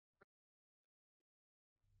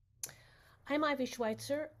I'm Ivy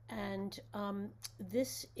Schweitzer, and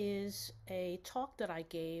this is a talk that I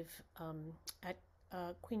gave at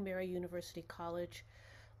Queen Mary University College,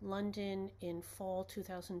 London in fall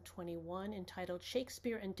 2021, entitled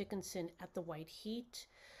Shakespeare and Dickinson at the White Heat.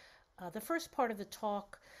 The first part of the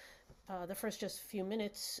talk, the first just few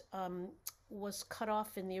minutes, was cut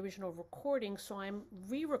off in the original recording, so I'm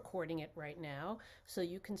re-recording it right now so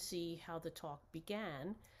you can see how the talk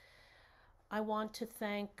began. I want to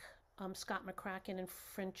thank Scott McCracken and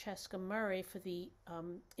Francesca Murray for the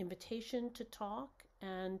invitation to talk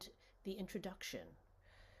and the introduction.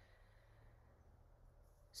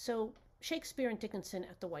 So, Shakespeare and Dickinson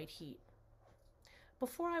at the White Heat.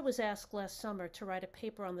 Before I was asked last summer to write a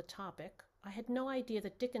paper on the topic, I had no idea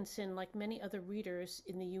that Dickinson, like many other readers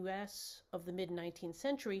in the US of the mid-19th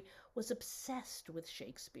century, was obsessed with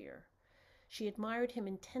Shakespeare. She admired him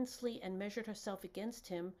intensely and measured herself against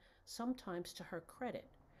him, sometimes to her credit.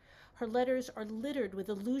 Her letters are littered with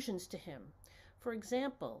allusions to him. For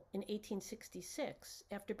example, in 1866,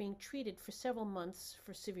 after being treated for several months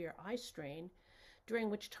for severe eye strain, during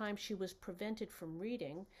which time she was prevented from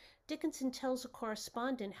reading, Dickinson tells a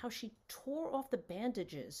correspondent how she tore off the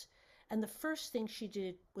bandages, and the first thing she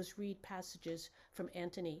did was read passages from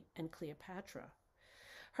Antony and Cleopatra.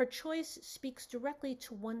 Her choice speaks directly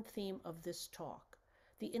to one theme of this talk,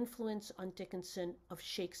 the influence on Dickinson of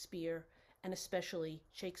Shakespeare, and especially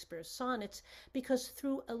Shakespeare's sonnets, because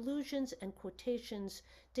through allusions and quotations,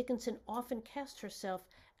 Dickinson often cast herself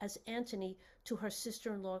as Antony to her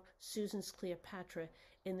sister-in-law Susan's Cleopatra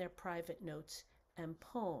in their private notes and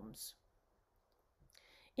poems.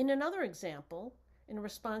 In another example, in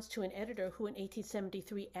response to an editor who in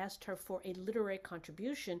 1873 asked her for a literary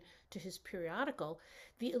contribution to his periodical,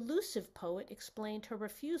 the elusive poet explained her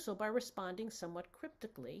refusal by responding somewhat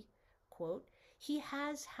cryptically, quote, "He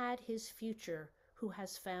has had his future who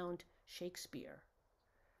has found Shakespeare."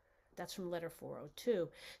 That's from letter 402.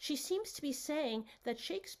 She seems to be saying that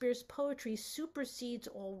Shakespeare's poetry supersedes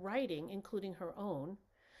all writing, including her own,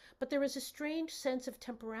 but there is a strange sense of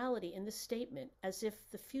temporality in this statement, as if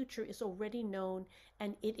the future is already known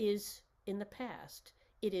and it is in the past.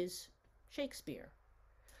 It is Shakespeare.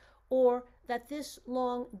 Or that this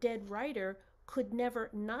long dead writer could never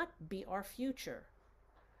not be our future.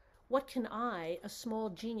 What can I, a small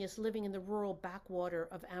genius living in the rural backwater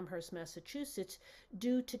of Amherst, Massachusetts,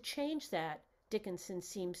 do to change that? Dickinson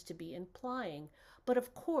seems to be implying. But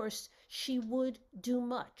of course, she would do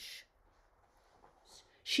much.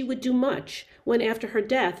 She would do much when, after her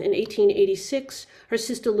death in 1886, her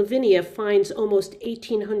sister Lavinia finds almost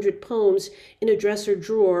 1,800 poems in a dresser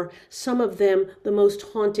drawer, some of them the most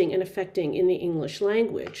haunting and affecting in the English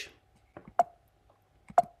language.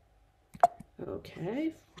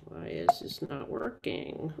 Okay. Why is this not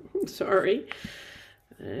working? Sorry.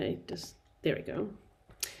 There we go.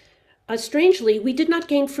 Strangely, we did not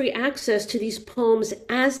gain free access to these poems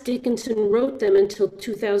as Dickinson wrote them until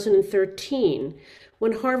 2013,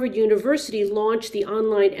 when Harvard University launched the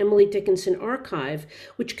online Emily Dickinson Archive,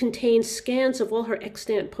 which contains scans of all her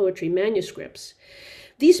extant poetry manuscripts.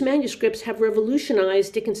 These manuscripts have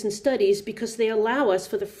revolutionized Dickinson studies because they allow us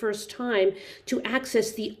for the first time to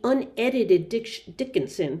access the unedited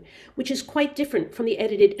Dickinson, which is quite different from the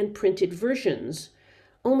edited and printed versions.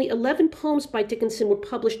 Only 11 poems by Dickinson were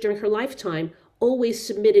published during her lifetime, always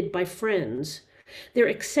submitted by friends. Their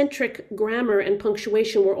eccentric grammar and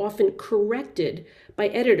punctuation were often corrected by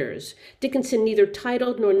editors. Dickinson neither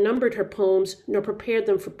titled nor numbered her poems nor prepared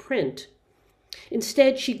them for print.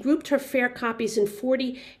 Instead, she grouped her fair copies in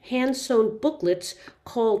 40 hand-sewn booklets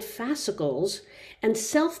called fascicles and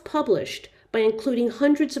self-published by including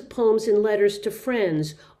hundreds of poems and letters to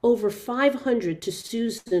friends, over 500 to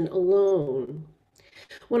Susan alone.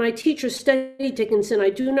 When I teach or study Dickinson, I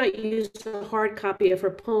do not use a hard copy of her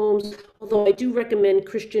poems, although I do recommend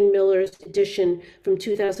Christian Miller's edition from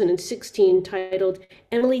 2016 titled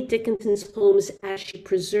Emily Dickinson's Poems as She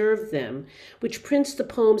Preserved Them, which prints the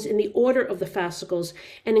poems in the order of the fascicles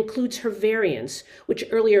and includes her variants, which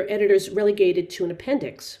earlier editors relegated to an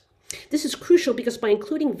appendix. This is crucial because by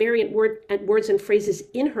including variant words and phrases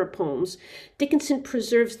in her poems, Dickinson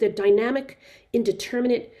preserves their dynamic,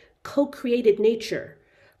 indeterminate, co-created nature,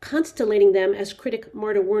 constellating them, as critic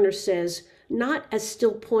Marta Werner says, not as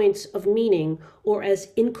still points of meaning or as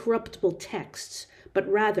incorruptible texts, but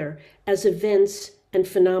rather as events and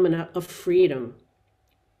phenomena of freedom.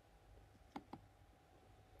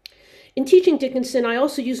 In teaching Dickinson, I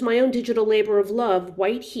also use my own digital labor of love,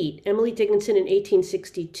 White Heat, Emily Dickinson in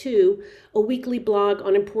 1862, a weekly blog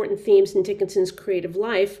on important themes in Dickinson's creative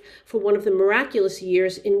life for one of the miraculous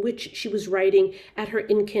years in which she was writing at her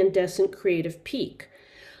incandescent creative peak.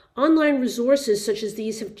 Online resources such as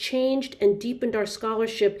these have changed and deepened our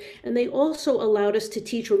scholarship, and they also allowed us to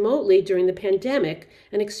teach remotely during the pandemic,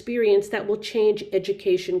 an experience that will change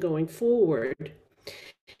education going forward.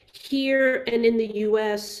 Here and in the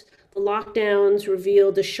US, the lockdowns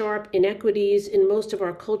revealed the sharp inequities in most of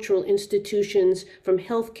our cultural institutions, from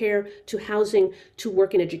healthcare to housing to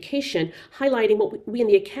work and education, highlighting what we in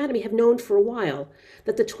the Academy have known for a while,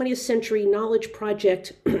 that the 20th century knowledge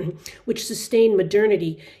project, which sustained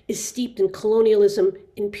modernity, is steeped in colonialism,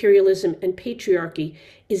 imperialism, and patriarchy,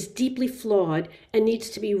 is deeply flawed and needs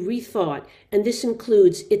to be rethought, and this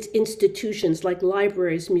includes its institutions like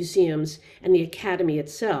libraries, museums, and the Academy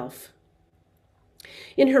itself.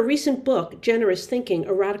 In her recent book, Generous Thinking,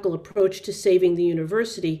 A Radical Approach to Saving the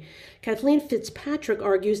University, Kathleen Fitzpatrick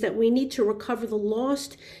argues that we need to recover the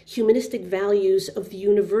lost humanistic values of the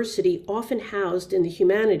university, often housed in the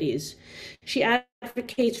humanities. She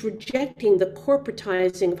advocates rejecting the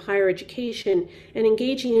corporatizing of higher education and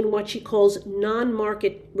engaging in what she calls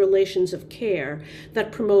non-market relations of care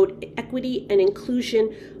that promote equity and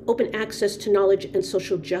inclusion, open access to knowledge, and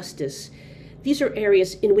social justice. These are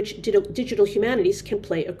areas in which digital humanities can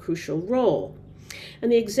play a crucial role.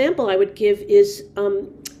 And the example I would give is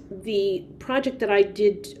the project that I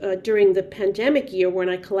did during the pandemic year, when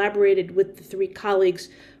I collaborated with the 3 colleagues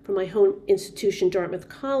from my home institution, Dartmouth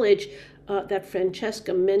College, that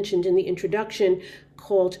Francesca mentioned in the introduction,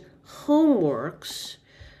 called Homeworks.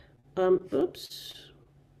 Oops.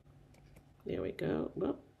 There we go.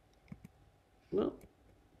 Well.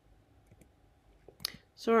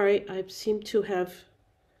 Sorry, I seem to have,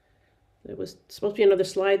 there was supposed to be another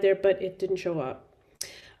slide there, but it didn't show up.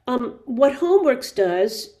 What Homeworks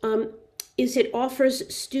does is it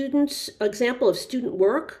offers students an example of student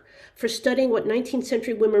work for studying what 19th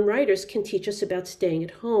century women writers can teach us about staying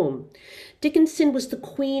at home. Dickinson was the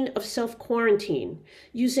queen of self-quarantine,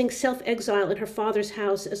 using self-exile in her father's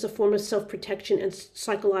house as a form of self-protection and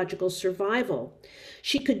psychological survival.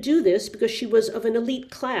 She could do this because she was of an elite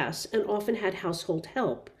class and often had household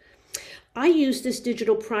help. I used this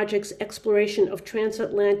digital project's exploration of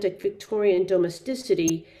transatlantic Victorian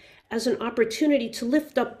domesticity as an opportunity to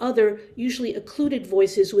lift up other, usually occluded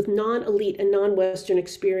voices with non-elite and non-Western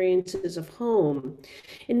experiences of home.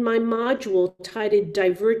 In my module titled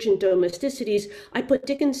Divergent Domesticities, I put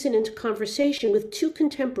Dickinson into conversation with 2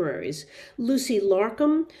 contemporaries, Lucy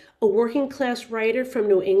Larcom, a working-class writer from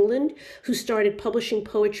New England who started publishing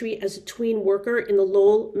poetry as a tween worker in the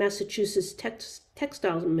Lowell, Massachusetts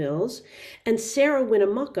textile mills, and Sarah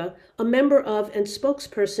Winnemucca, a member of and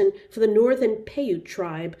spokesperson for the Northern Paiute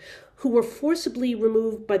tribe, who were forcibly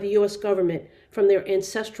removed by the U.S. government from their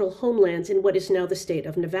ancestral homelands in what is now the state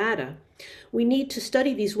of Nevada. We need to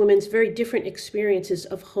study these women's very different experiences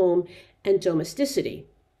of home and domesticity.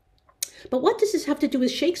 But what does this have to do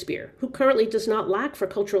with Shakespeare, who currently does not lack for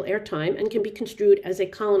cultural airtime and can be construed as a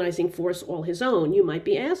colonizing force all his own, you might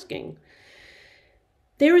be asking?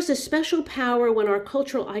 There is a special power when our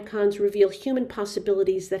cultural icons reveal human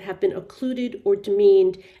possibilities that have been occluded or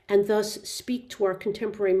demeaned, and thus speak to our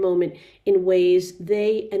contemporary moment in ways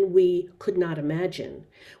they and we could not imagine.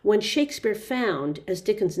 When Shakespeare found, as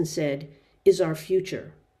Dickinson said, is our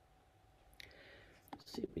future.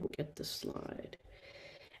 Let's see if we can get the slide.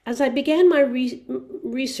 As I began my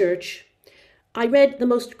research, I read the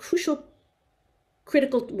most critical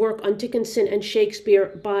work on Dickinson and Shakespeare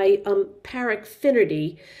by Parrick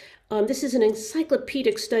Finnerty. This is an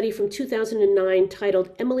encyclopedic study from 2009 titled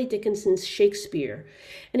Emily Dickinson's Shakespeare,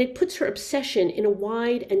 and it puts her obsession in a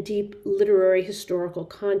wide and deep literary historical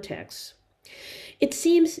context. It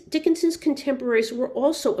seems Dickinson's contemporaries were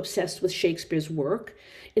also obsessed with Shakespeare's work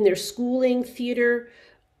in their schooling,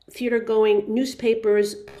 theater-going,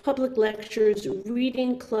 newspapers, public lectures,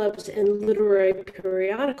 reading clubs, and literary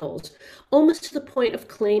periodicals, almost to the point of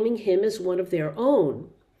claiming him as one of their own.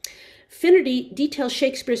 Finnerty details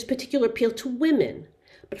Shakespeare's particular appeal to women,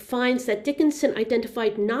 but finds that Dickinson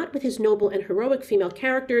identified not with his noble and heroic female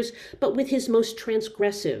characters, but with his most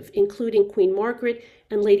transgressive, including Queen Margaret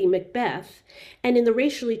and Lady Macbeth, and in the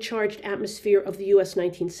racially charged atmosphere of the U.S.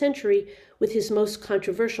 19th century, with his most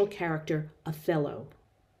controversial character, Othello.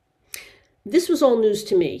 This was all news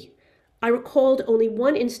to me. I recalled only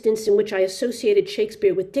one instance in which I associated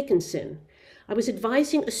Shakespeare with Dickinson. I was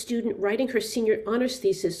advising a student writing her senior honors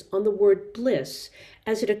thesis on the word bliss,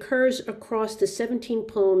 as it occurs across the 17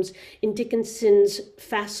 poems in Dickinson's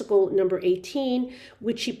fascicle number 18,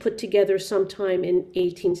 which she put together sometime in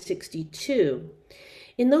 1862.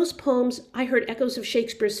 In those poems, I heard echoes of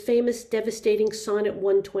Shakespeare's famous, devastating Sonnet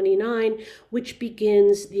 129, which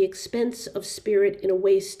begins, "The expense of spirit in a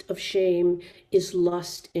waste of shame is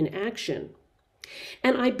lust in action."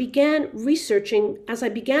 And as I began researching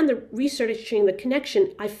the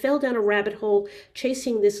connection, I fell down a rabbit hole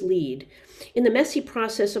chasing this lead. In the messy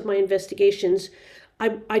process of my investigations,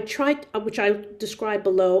 I tried, which I describe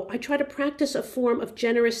below, I try to practice a form of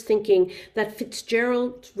generous thinking that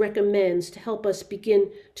Fitzgerald recommends to help us begin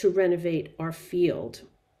to renovate our field.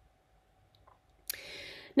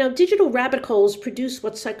 Now, digital rabbit holes produce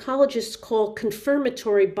what psychologists call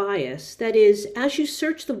confirmatory bias. That is, as you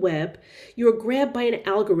search the web, you are grabbed by an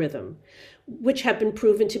algorithm, which have been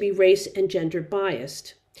proven to be race and gender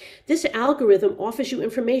biased. This algorithm offers you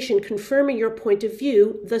information confirming your point of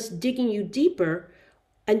view, thus digging you deeper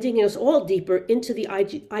and digging us all deeper into the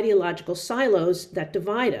ideological silos that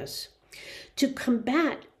divide us. To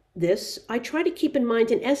combat this, I try to keep in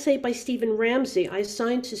mind an essay by Stephen Ramsey I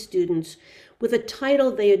assigned to students with a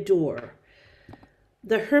title they adore.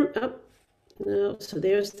 So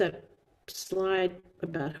there's that slide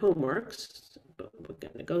about homeworks. But we're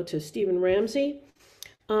going to go to Stephen Ramsey.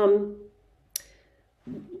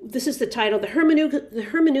 This is the title, The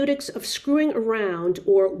Hermeneutics of Screwing Around,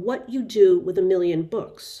 or What You Do with a Million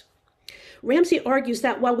Books. Ramsey argues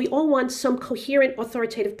that while we all want some coherent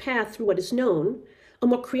authoritative path through what is known, a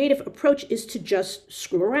more creative approach is to just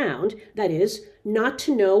screw around, that is, not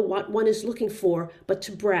to know what one is looking for, but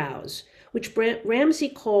to browse, which Ramsey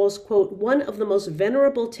calls, quote, one of the most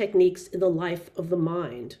venerable techniques in the life of the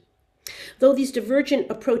mind. Though these divergent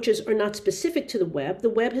approaches are not specific to the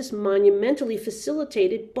web has monumentally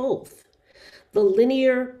facilitated both. The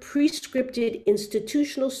linear, prescripted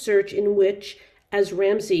institutional search in which, as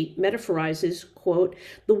Ramsey metaphorizes, quote,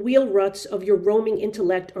 the wheel ruts of your roaming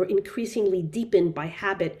intellect are increasingly deepened by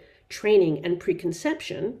habit, training, and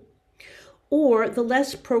preconception, or the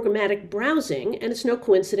less programmatic browsing, and it's no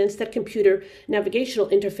coincidence that computer navigational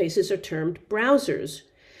interfaces are termed browsers.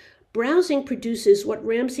 Browsing produces what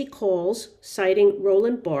Ramsey calls, citing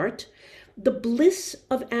Roland Barthes, the bliss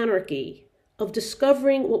of anarchy, of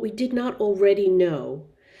discovering what we did not already know.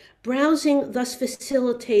 Browsing thus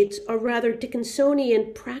facilitates a rather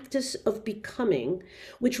Dickinsonian practice of becoming,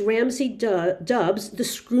 which Ramsey dubs the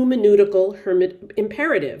screwmaneutical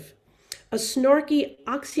imperative, a snarky,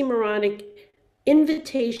 oxymoronic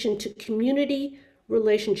invitation to community,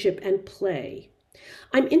 relationship, and play.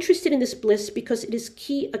 I'm interested in this bliss because it is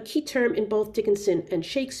a key term in both Dickinson and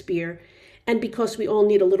Shakespeare, and because we all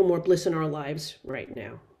need a little more bliss in our lives right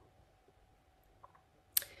now.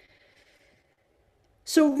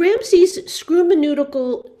 So Ramsey's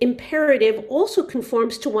screwmaneutical imperative also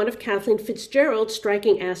conforms to one of Kathleen Fitzgerald's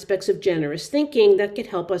striking aspects of generous thinking that could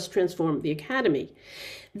help us transform the academy.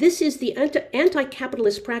 This is the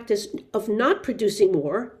anti-capitalist practice of not producing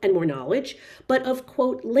more and more knowledge, but of,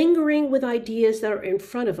 quote, lingering with ideas that are in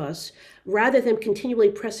front of us, rather than continually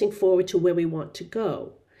pressing forward to where we want to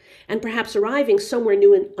go, and perhaps arriving somewhere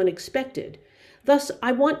new and unexpected. Thus,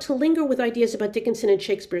 I want to linger with ideas about Dickinson and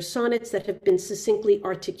Shakespeare's sonnets that have been succinctly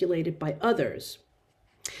articulated by others.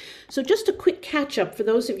 So just a quick catch-up for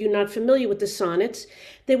those of you not familiar with the sonnets.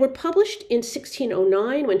 They were published in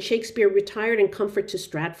 1609 when Shakespeare retired in comfort to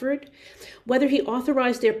Stratford. Whether he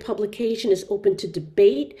authorized their publication is open to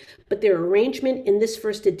debate, but their arrangement in this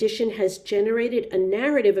first edition has generated a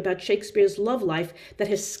narrative about Shakespeare's love life that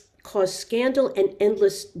has caused scandal and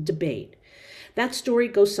endless debate. That story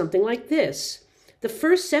goes something like this. The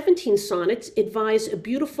first 17 sonnets advise a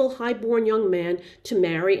beautiful, high-born young man to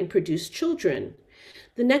marry and produce children.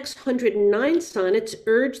 The next 109 sonnets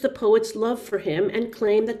urge the poet's love for him and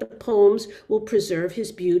claim that the poems will preserve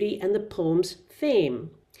his beauty and the poem's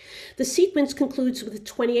fame. The sequence concludes with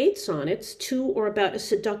 28 sonnets, to or about a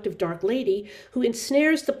seductive dark lady who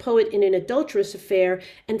ensnares the poet in an adulterous affair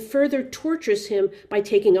and further tortures him by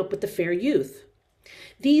taking up with the fair youth.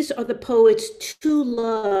 These are the poet's two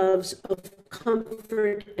loves of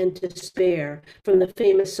comfort and despair from the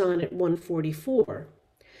famous sonnet 144.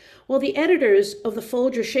 While the editors of the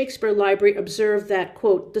Folger Shakespeare Library observed that,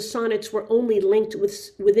 quote, the sonnets were only linked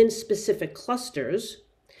within specific clusters,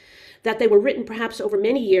 that they were written perhaps over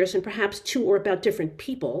many years and perhaps to or about different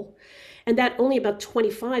people, and that only about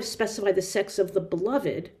 25 specify the sex of the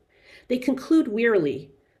beloved, they conclude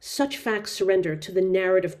wearily, such facts surrender to the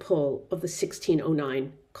narrative pull of the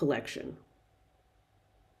 1609 collection.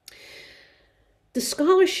 The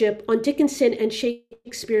scholarship on Dickinson and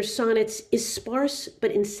Shakespeare's sonnets is sparse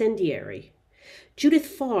but incendiary. Judith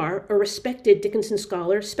Farr, a respected Dickinson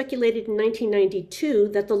scholar, speculated in 1992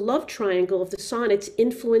 that the love triangle of the sonnets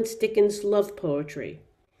influenced Dickens' love poetry.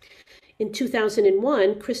 In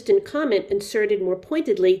 2001, Kristen Comment inserted more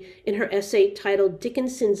pointedly in her essay titled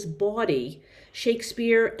Dickinson's Bawdy,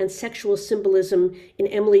 Shakespeare and Sexual Symbolism in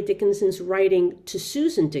Emily Dickinson's Writing to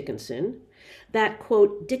Susan Dickinson, that,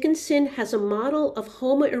 quote, Dickinson has a model of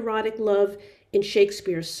homoerotic love in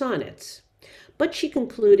Shakespeare's sonnets. But she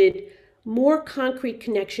concluded, more concrete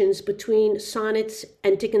connections between sonnets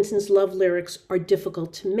and Dickinson's love lyrics are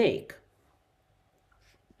difficult to make.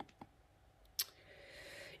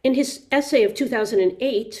 In his essay of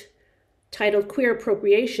 2008, titled Queer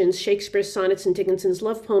Appropriations, Shakespeare's Sonnets and Dickinson's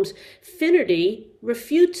Love Poems, Finnerty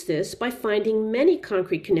refutes this by finding many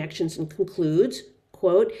concrete connections and concludes,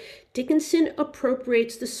 quote, Dickinson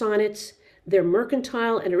appropriates the sonnets, their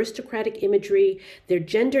mercantile and aristocratic imagery, their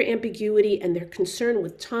gender ambiguity, and their concern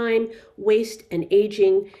with time, waste, and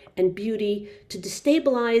aging, and beauty to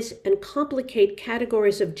destabilize and complicate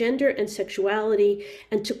categories of gender and sexuality,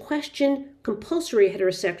 and to question compulsory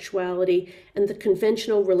heterosexuality and the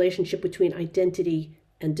conventional relationship between identity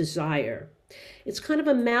and desire. It's kind of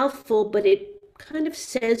a mouthful, but it kind of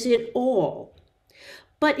says it all.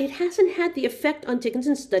 But it hasn't had the effect on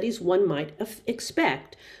Dickinson's studies one might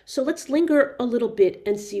expect. So let's linger a little bit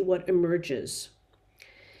and see what emerges.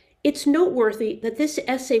 It's noteworthy that this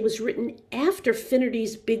essay was written after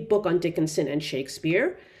Finnerty's big book on Dickinson and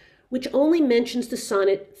Shakespeare, which only mentions the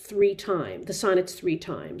sonnets 3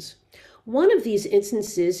 times. One of these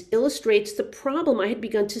instances illustrates the problem I had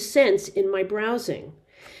begun to sense in my browsing.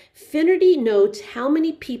 Finnerty notes how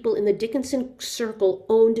many people in the Dickinson circle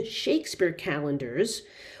owned Shakespeare calendars,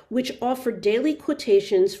 which offered daily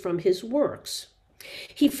quotations from his works.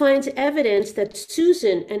 He finds evidence that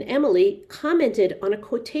Susan and Emily commented on a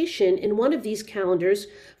quotation in one of these calendars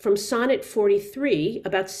from Sonnet 43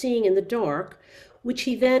 about seeing in the dark, which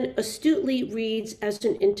he then astutely reads as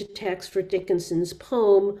an intertext for Dickinson's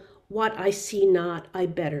poem, What I See Not, I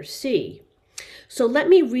Better See. So let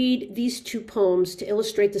me read these 2 poems to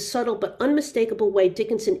illustrate the subtle but unmistakable way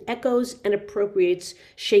Dickinson echoes and appropriates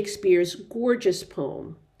Shakespeare's gorgeous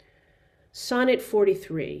poem. Sonnet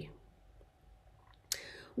 43.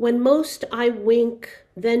 When most I wink,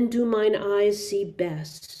 then do mine eyes see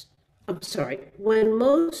best. When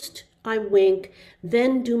most I wink,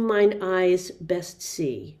 then do mine eyes best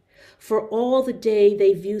see. For all the day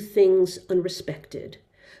they view things unrespected.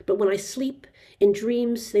 But when I sleep, in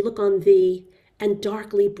dreams they look on thee, and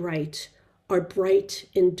darkly bright are bright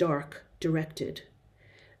in dark directed.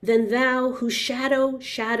 Then thou, whose shadow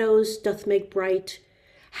shadows doth make bright,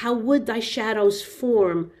 how would thy shadows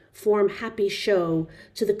form happy show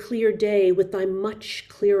to the clear day with thy much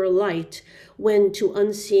clearer light, when to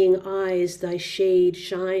unseeing eyes thy shade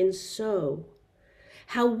shines so?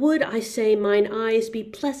 How would, I say, mine eyes be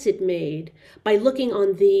blessed made by looking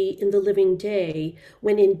on thee in the living day,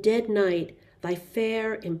 when in dead night thy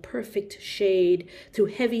fair imperfect shade through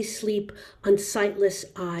heavy sleep on sightless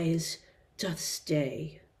eyes doth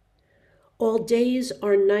stay. All days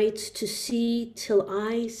are nights to see till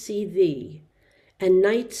I see thee, and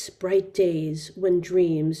nights bright days when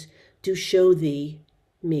dreams do show thee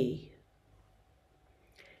me.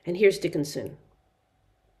 And here's Dickinson.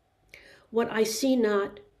 What I see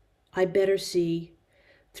not, I better see,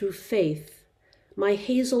 through faith. My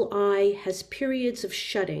hazel eye has periods of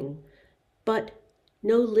shutting, but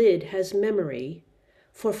no lid has memory,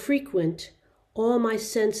 for frequent, all my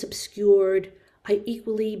sense obscured, I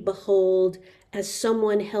equally behold, as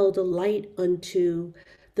someone held a light unto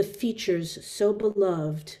the features so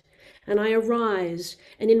beloved, and I arise,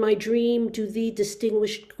 and in my dream do thee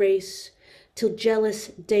distinguished grace, till jealous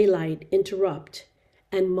daylight interrupt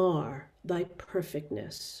and mar thy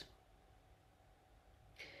perfectness.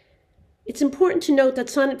 It's important to note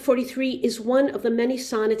that Sonnet 43 is one of the many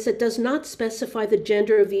sonnets that does not specify the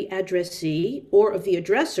gender of the addressee, or of the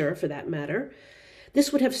addresser for that matter.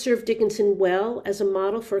 This would have served Dickinson well as a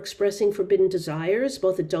model for expressing forbidden desires,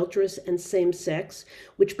 both adulterous and same-sex,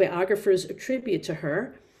 which biographers attribute to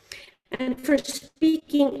her, and for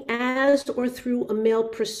speaking as or through a male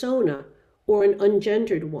persona, or an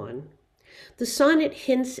ungendered one. The sonnet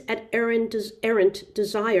hints at errant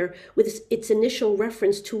desire with its initial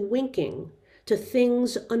reference to winking, to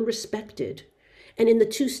things unrespected, and in the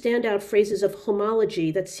 2 standout phrases of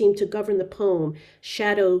homology that seem to govern the poem,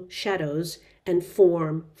 shadow, shadows, and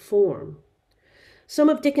form, form. Some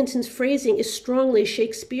of Dickinson's phrasing is strongly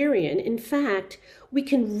Shakespearean. In fact, we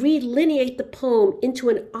can relineate the poem into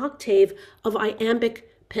an octave of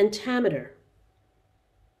iambic pentameter.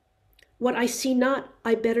 What I see not,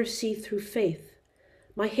 I better see through faith.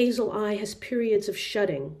 My hazel eye has periods of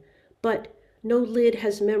shutting, but no lid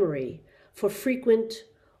has memory. For frequent,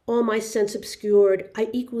 all my sense obscured, I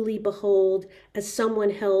equally behold, as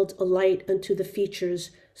someone held a light unto the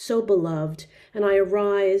features so beloved, and I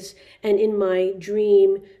arise, and in my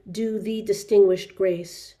dream do thee distinguished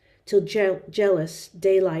grace, till jealous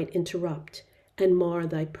daylight interrupt, and mar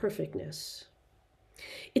thy perfectness.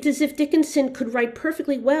 It's as if Dickinson could write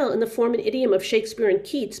perfectly well in the form and idiom of Shakespeare and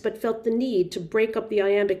Keats, but felt the need to break up the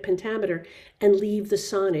iambic pentameter and leave the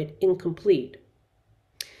sonnet incomplete.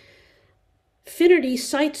 Finnerty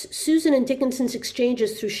cites Susan and Dickinson's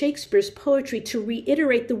exchanges through Shakespeare's poetry to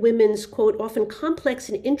reiterate the women's, quote, often complex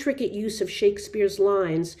and intricate use of Shakespeare's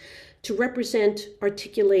lines to represent,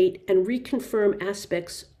 articulate, and reconfirm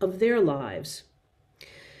aspects of their lives.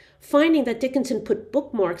 Finding that Dickinson put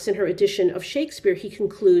bookmarks in her edition of Shakespeare, he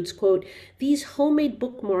concludes, quote, these homemade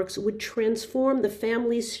bookmarks would transform the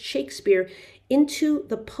family's Shakespeare into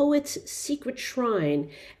the poet's secret shrine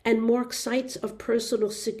and mark sites of personal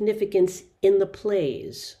significance in the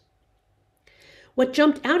plays. What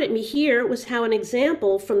jumped out at me here was how an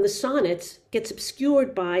example from the sonnets gets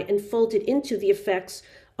obscured by and folded into the effects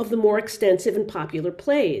of the more extensive and popular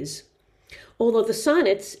plays. Although the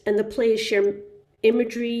sonnets and the plays share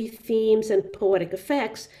imagery, themes, and poetic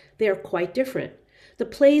effects, they are quite different. The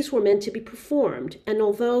plays were meant to be performed, and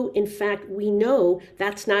although, in fact, we know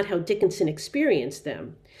that's not how Dickinson experienced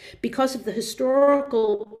them, because of the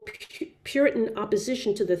historical Puritan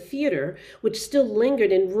opposition to the theater, which still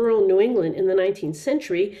lingered in rural New England in the 19th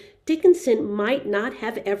century, Dickinson might not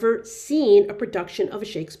have ever seen a production of a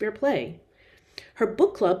Shakespeare play. Her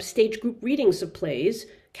book club staged group readings of plays,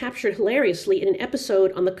 captured hilariously in an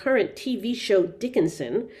episode on the current TV show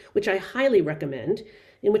Dickinson, which I highly recommend,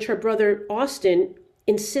 in which her brother Austin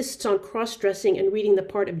insists on cross-dressing and reading the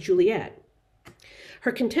part of Juliet.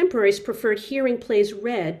 Her contemporaries preferred hearing plays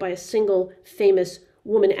read by a single famous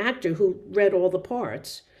woman actor who read all the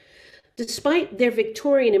parts. Despite their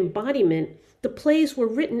Victorian embodiment, the plays were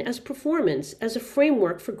written as performance, as a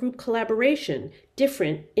framework for group collaboration,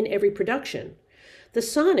 different in every production. The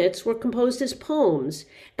sonnets were composed as poems,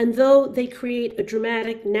 and though they create a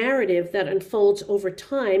dramatic narrative that unfolds over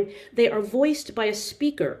time, they are voiced by a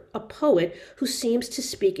speaker, a poet, who seems to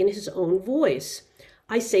speak in his own voice.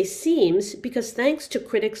 I say seems because thanks to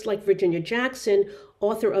critics like Virginia Jackson,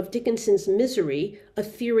 author of Dickinson's Misery, A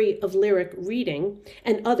Theory of Lyric Reading,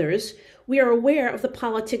 and others, we are aware of the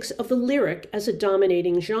politics of the lyric as a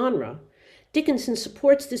dominating genre. Dickinson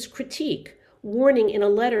supports this critique, warning in a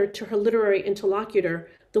letter to her literary interlocutor,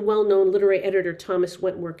 the well-known literary editor Thomas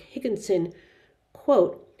Wentworth Higginson,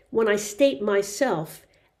 quote, when I state myself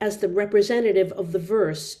as the representative of the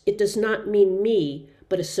verse, it does not mean me,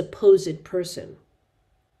 but a supposed person.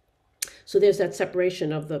 So there's that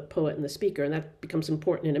separation of the poet and the speaker, and that becomes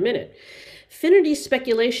important in a minute. Finnerty's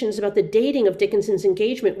speculations about the dating of Dickinson's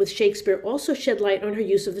engagement with Shakespeare also shed light on her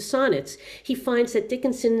use of the sonnets. He finds that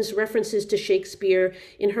Dickinson's references to Shakespeare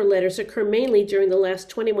in her letters occur mainly during the last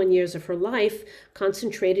 21 years of her life,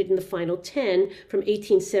 concentrated in the final 10 from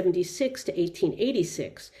 1876 to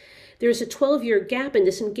 1886. There is a 12-year gap in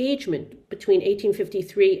this engagement between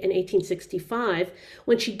 1853 and 1865,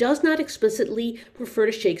 when she does not explicitly refer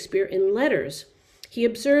to Shakespeare in letters. He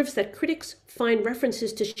observes that critics find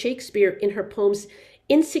references to Shakespeare in her poems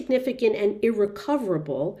insignificant and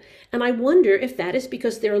irrecoverable, and I wonder if that is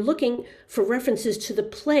because they're looking for references to the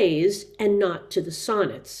plays and not to the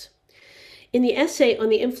sonnets. In the essay on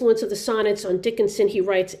the influence of the sonnets on Dickinson he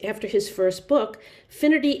writes after his first book,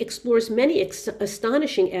 Finnerty explores many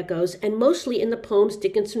astonishing echoes, and mostly in the poems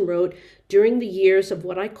Dickinson wrote during the years of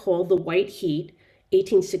what I call the White Heat,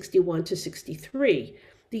 1861 to 63,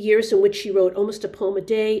 the years in which she wrote almost a poem a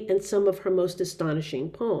day and some of her most astonishing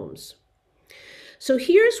poems. So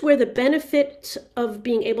here's where the benefit of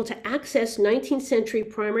being able to access 19th century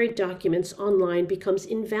primary documents online becomes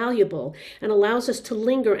invaluable and allows us to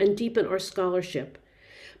linger and deepen our scholarship.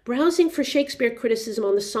 Browsing for Shakespeare criticism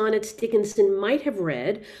on the sonnets Dickinson might have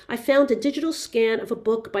read, I found a digital scan of a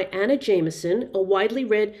book by Anna Jameson, a widely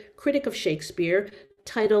read critic of Shakespeare,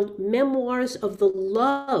 titled Memoirs of the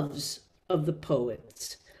Loves of the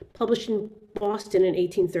Poets, published in Boston in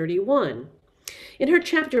 1831. In her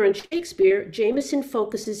chapter on Shakespeare, Jameson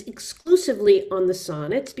focuses exclusively on the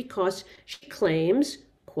sonnets because she claims,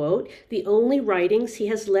 quote, the only writings he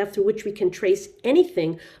has left through which we can trace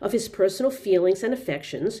anything of his personal feelings and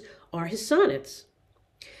affections are his sonnets.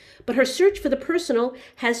 But her search for the personal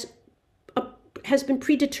has been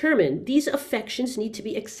predetermined. These affections need to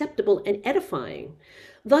be acceptable and edifying.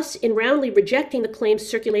 Thus, in roundly rejecting the claims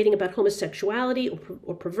circulating about homosexuality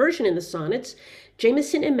or perversion in the sonnets,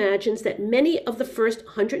 Jameson imagines that many of the first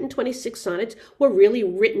 126 sonnets were really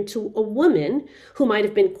written to a woman who might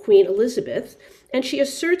have been Queen Elizabeth, and she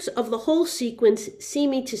asserts of the whole sequence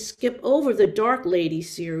seeming to skip over the Dark Lady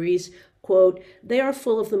series, quote, they are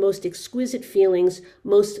full of the most exquisite feelings,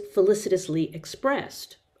 most felicitously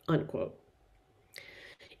expressed, unquote.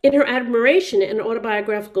 In her admiration and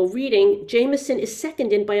autobiographical reading, Jameson is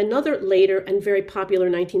seconded by another later and very popular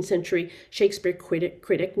 19th century Shakespeare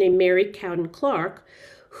critic named Mary Cowden Clarke,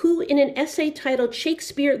 who, in an essay titled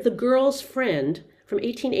Shakespeare, the Girl's Friend, from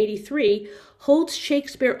 1883, holds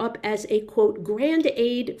Shakespeare up as a, quote, grand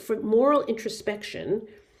aid for moral introspection,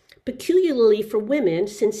 peculiarly for women,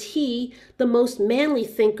 since he, the most manly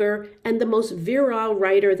thinker and the most virile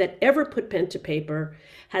writer that ever put pen to paper,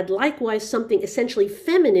 had likewise something essentially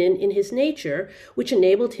feminine in his nature, which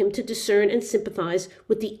enabled him to discern and sympathize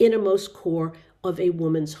with the innermost core of a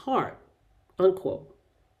woman's heart, unquote.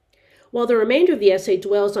 While the remainder of the essay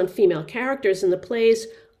dwells on female characters in the plays,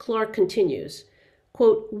 Clarke continues,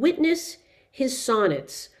 quote, witness his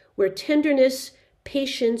sonnets, where tenderness,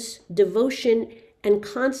 patience, devotion, and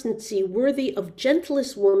constancy worthy of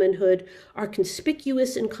gentlest womanhood are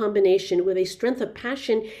conspicuous in combination with a strength of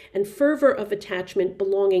passion and fervor of attachment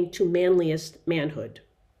belonging to manliest manhood.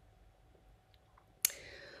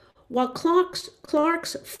 While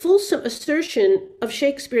Clarke's fulsome assertion of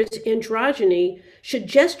Shakespeare's androgyny should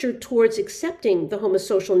gesture towards accepting the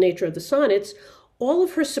homosocial nature of the sonnets, all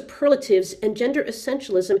of her superlatives and gender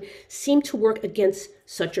essentialism seem to work against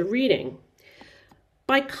such a reading.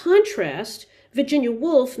 By contrast, Virginia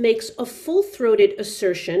Woolf makes a full-throated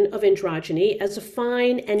assertion of androgyny as a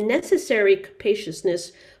fine and necessary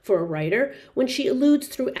capaciousness for a writer when she alludes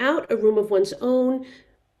throughout A Room of One's Own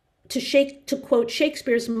to quote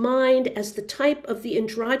Shakespeare's mind as the type of the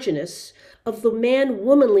androgynous, of the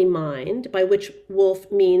man-womanly mind, by which Woolf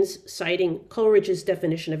means, citing Coleridge's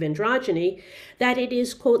definition of androgyny, that it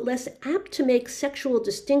is, quote, less apt to make sexual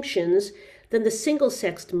distinctions than the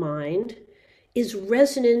single-sexed mind, is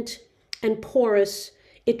resonant and porous,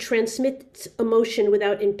 it transmits emotion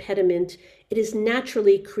without impediment, it is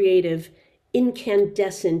naturally creative,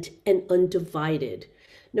 incandescent, and undivided.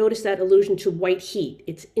 Notice that allusion to white heat,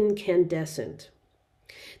 it's incandescent.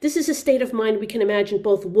 This is a state of mind we can imagine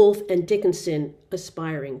both Woolf and Dickinson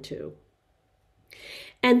aspiring to.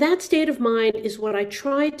 And that state of mind is what I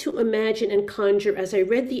tried to imagine and conjure as I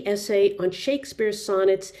read the essay on Shakespeare's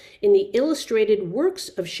sonnets in the Illustrated Works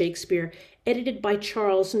of Shakespeare, edited by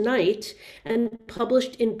Charles Knight and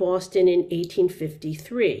published in Boston in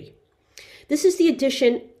 1853. This is the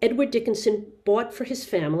edition Edward Dickinson bought for his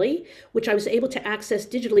family, which I was able to access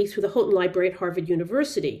digitally through the Houghton Library at Harvard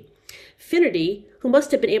University. Finnerty, who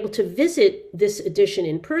must have been able to visit this edition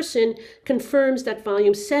in person, confirms that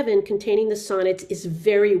volume 7 containing the sonnets is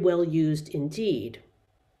very well used indeed.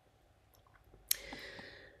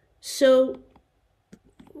 So,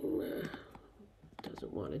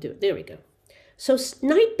 doesn't want to do it. There we go. So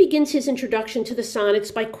Knight begins his introduction to the sonnets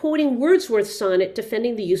by quoting Wordsworth's sonnet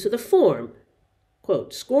defending the use of the form.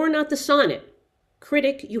 Quote, scorn not the sonnet.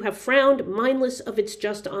 Critic, you have frowned, mindless of its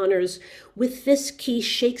just honors. With this key,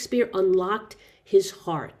 Shakespeare unlocked his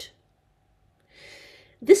heart.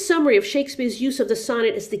 This summary of Shakespeare's use of the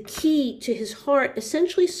sonnet as the key to his heart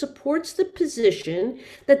essentially supports the position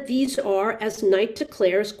that these are, as Knight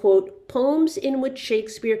declares, quote, poems in which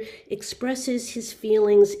Shakespeare expresses his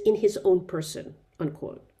feelings in his own person,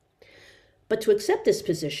 unquote. But to accept this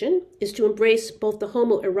position is to embrace both the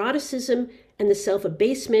homoeroticism and the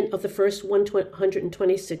self-abasement of the first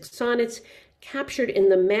 126 sonnets captured in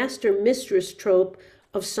the master-mistress trope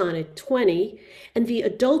of Sonnet 20, and the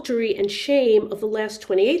adultery and shame of the last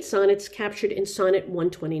 28 sonnets captured in Sonnet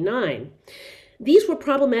 129. These were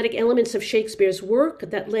problematic elements of Shakespeare's work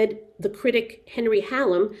that led the critic Henry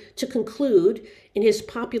Hallam to conclude in his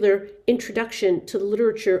popular Introduction to the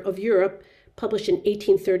Literature of Europe, published in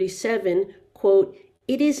 1837, quote,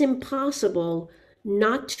 it is impossible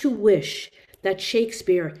not to wish that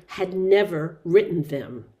Shakespeare had never written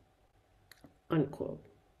them, unquote.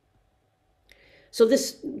 So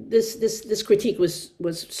this critique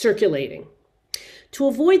was circulating. To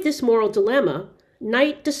avoid this moral dilemma,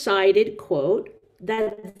 Knight decided, quote,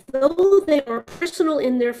 that though they are personal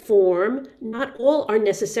in their form, not all are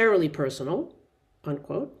necessarily personal,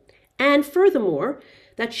 unquote. And furthermore,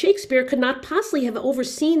 that Shakespeare could not possibly have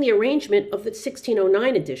overseen the arrangement of the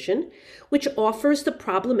 1609 edition, which offers the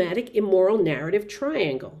problematic immoral narrative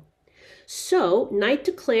triangle. So Knight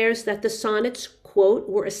declares that the sonnets, quote,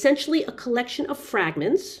 were essentially a collection of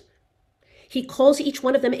fragments. He calls each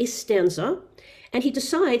one of them a stanza, and he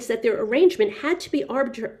decides that their arrangement had to be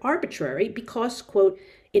arbitrary because, quote,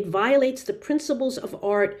 it violates the principles of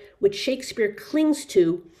art which Shakespeare clings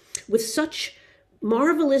to with such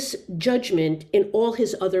marvelous judgment in all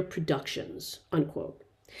his other productions, unquote.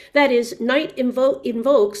 That is, Knight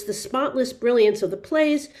invokes the spotless brilliance of the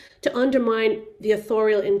plays to undermine the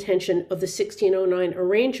authorial intention of the 1609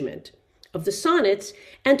 arrangement, of the sonnets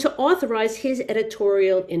and to authorize his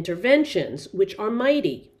editorial interventions, which are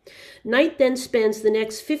mighty. Knight then spends the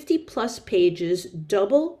next 50-plus pages,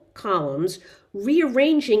 double columns,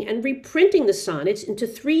 rearranging and reprinting the sonnets into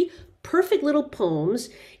 3 perfect little poems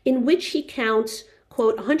in which he counts,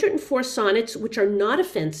 quote, 104 sonnets which are not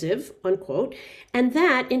offensive, unquote, and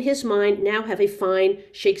that, in his mind, now have a fine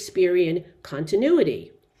Shakespearean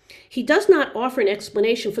continuity. He does not offer an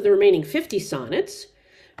explanation for the remaining 50 sonnets,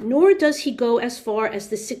 nor does he go as far as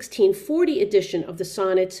the 1640 edition of the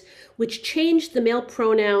sonnets, which changed the male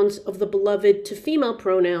pronouns of the beloved to female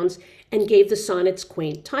pronouns and gave the sonnets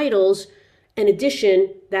quaint titles, an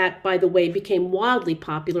edition that, by the way, became wildly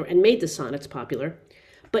popular and made the sonnets popular.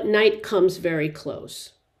 But Knight comes very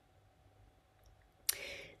close.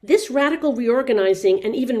 This radical reorganizing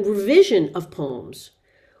and even revision of poems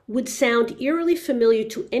would sound eerily familiar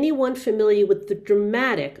to anyone familiar with the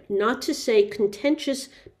dramatic, not to say contentious,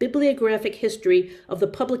 bibliographic history of the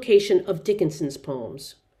publication of Dickinson's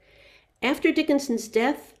poems. After Dickinson's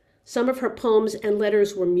death, some of her poems and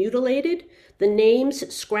letters were mutilated, the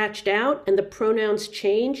names scratched out, and the pronouns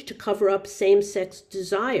changed to cover up same-sex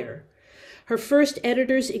desire. Her first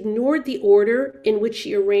editors ignored the order in which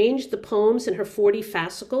she arranged the poems in her 40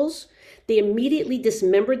 fascicles. They immediately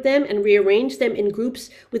dismembered them and rearranged them in groups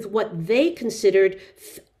with what they considered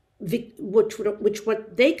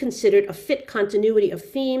what they considered a fit continuity of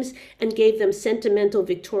themes, and gave them sentimental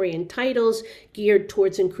Victorian titles geared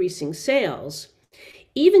towards increasing sales.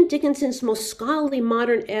 Even Dickinson's most scholarly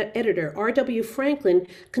modern editor, R.W. Franklin,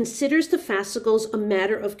 considers the fascicles a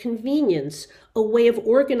matter of convenience, a way of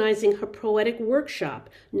organizing her poetic workshop,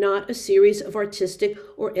 not a series of artistic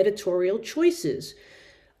or editorial choices.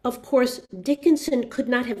 Of course, Dickinson could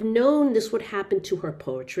not have known this would happen to her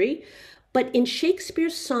poetry, but in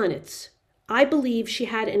Shakespeare's sonnets, I believe she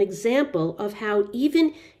had an example of how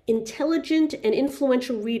even intelligent and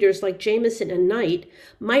influential readers like Jameson and Knight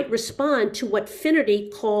might respond to what Finnerty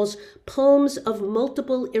calls poems of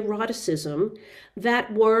multiple eroticism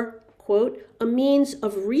that were, quote, a means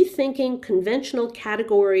of rethinking conventional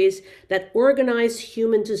categories that organize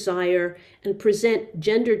human desire and present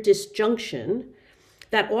gender disjunction,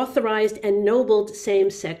 that authorized and ennobled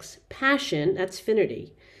same-sex passion, that's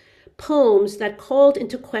Finnerty. Poems that called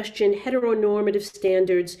into question heteronormative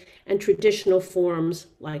standards and traditional forms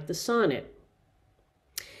like the sonnet.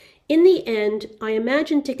 In the end, I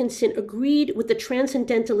imagine Dickinson agreed with the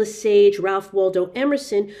transcendentalist sage Ralph Waldo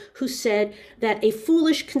Emerson, who said that a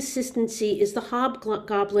foolish consistency is the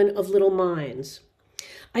hobgoblin of little minds.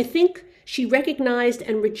 I think she recognized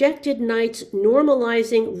and rejected Knight's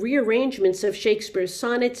normalizing rearrangements of Shakespeare's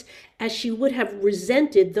sonnets as she would have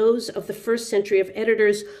resented those of the first century of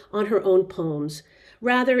editors on her own poems.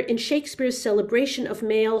 Rather, in Shakespeare's celebration of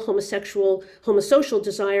male homosocial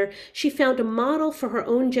desire, she found a model for her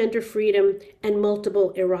own gender freedom and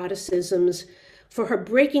multiple eroticisms, for her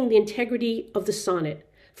breaking the integrity of the sonnet,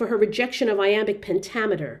 for her rejection of iambic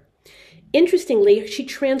pentameter. Interestingly, she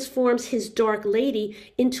transforms his dark lady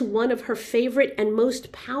into one of her favorite and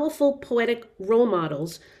most powerful poetic role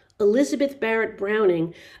models, Elizabeth Barrett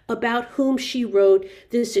Browning, about whom she wrote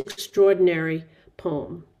this extraordinary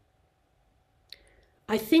poem.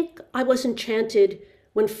 I think I was enchanted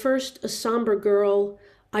when first a somber girl,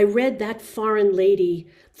 I read that foreign lady,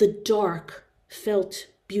 the dark felt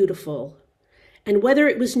beautiful. And whether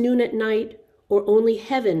it was noon at night or only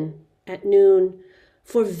heaven at noon,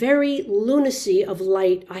 for very lunacy of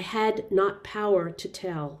light I had not power to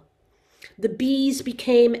tell. The bees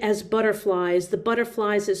became as butterflies, the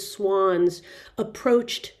butterflies as swans,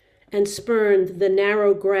 approached and spurned the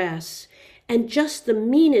narrow grass, and just the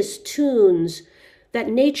meanest tunes that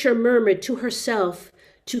nature murmured to herself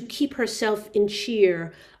to keep herself in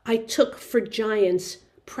cheer, I took for giants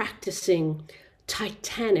practicing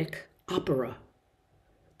titanic opera.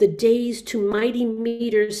 The days to mighty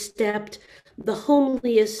meters stepped, the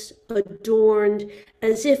homeliest adorned,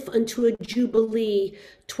 as if unto a jubilee,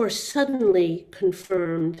 'twere suddenly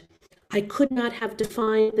confirmed. I could not have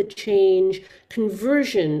defined the change,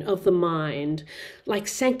 conversion of the mind, like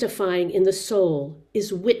sanctifying in the soul,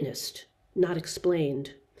 is witnessed, not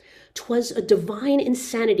explained. 'Twas a divine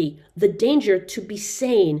insanity, the danger to be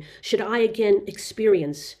sane, should I again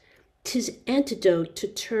experience. 'Tis antidote to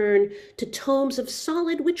turn to tomes of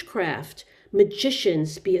solid witchcraft,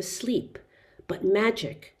 magicians be asleep, but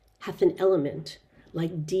magic hath an element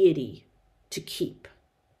like deity to keep.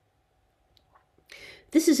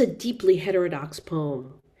 This is a deeply heterodox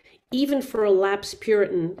poem, even for a lapsed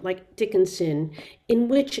Puritan like Dickinson, in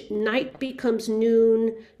which night becomes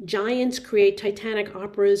noon, giants create titanic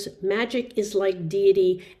operas, magic is like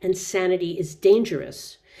deity, and sanity is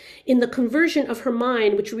dangerous. In the conversion of her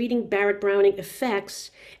mind, which reading Barrett Browning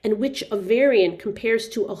affects, and which a variant compares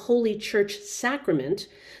to a Holy Church sacrament,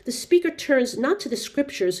 the speaker turns not to the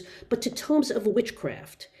scriptures, but to tomes of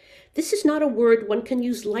witchcraft. This is not a word one can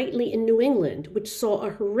use lightly in New England, which saw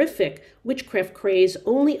a horrific witchcraft craze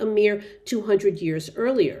only a mere 200 years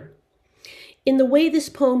earlier. In the way this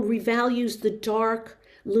poem revalues the dark,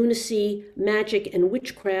 lunacy, magic, and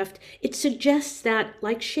witchcraft, it suggests that,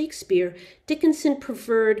 like Shakespeare, Dickinson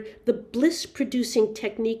preferred the bliss-producing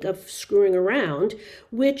technique of screwing around,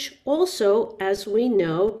 which also, as we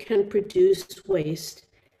know, can produce waste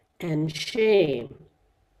and shame.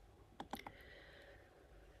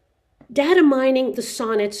 Data mining the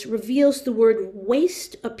sonnets reveals the word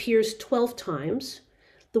waste appears 12 times,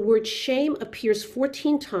 the word shame appears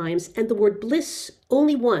 14 times, and the word bliss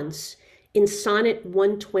only once in Sonnet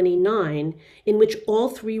 129, in which all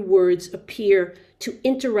three words appear to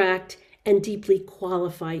interact and deeply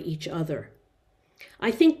qualify each other. I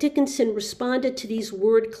think Dickinson responded to these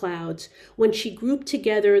word clouds when she grouped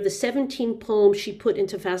together the 17 poems she put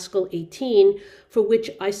into Fascicle 18, for which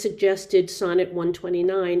I suggested Sonnet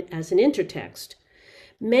 129 as an intertext.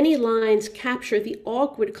 Many lines capture the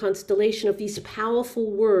awkward constellation of these powerful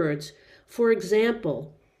words. For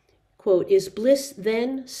example, quote, is bliss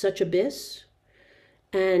then such abyss?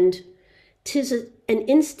 And 'tis an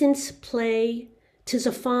instant's play, 'tis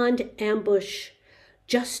a fond ambush,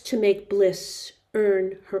 just to make bliss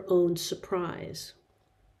earn her own surprise.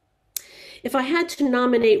 If I had to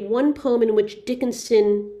nominate one poem in which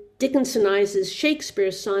Dickinsonizes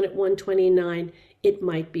Shakespeare's Sonnet 129, it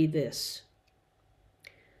might be this.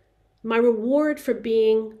 My reward for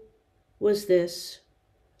being was this,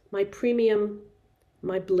 my premium,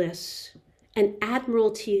 my bliss, an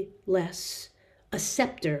admiralty less, a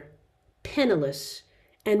scepter, penniless,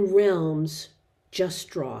 and realms just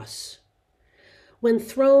dross. When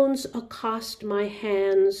thrones accost my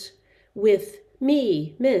hands with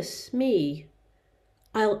me, miss, me,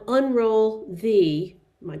 I'll unroll thee,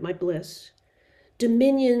 my bliss,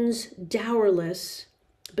 dominions dowerless,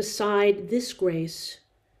 beside this grace,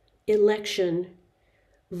 election,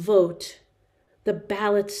 vote, the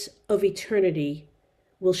ballots of eternity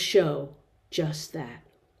will show just that.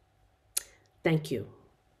 Thank you.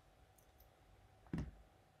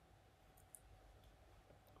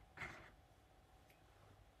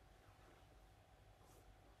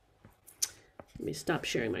 Let me stop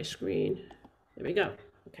sharing my screen. There we go.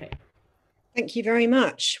 Okay. Thank you very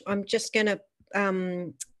much. I'm just going to,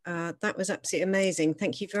 that was absolutely amazing.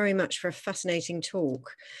 Thank you very much for a fascinating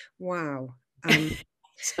talk. Wow.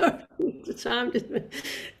 Sorry, I'm just...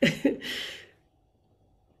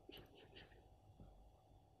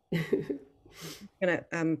 I'm going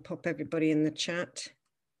to pop everybody in the chat.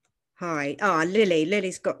 Hi. Lily.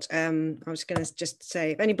 Lily's got, I was going to just say,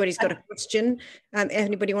 if anybody's got a question, if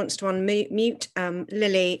anybody wants to unmute,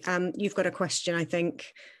 Lily, you've got a question, I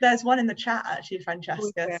think. There's one in the chat, actually, Francesca.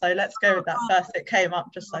 Oh, yeah. So let's go with that first. It came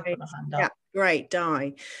up just so I put my hand up. Yeah, great.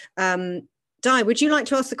 Di. Di, would you like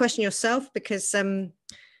to ask the question yourself? Because, can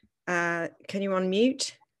you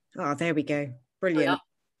unmute? Oh, there we go. Brilliant.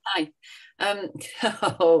 Hi.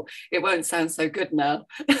 Oh, it won't sound so good now.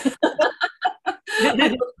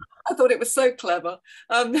 I thought it was so clever.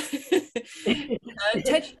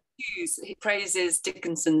 Ted Hughes praises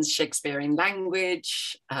Dickinson's Shakespearean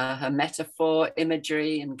language, her metaphor,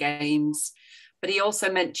 imagery, and games. But he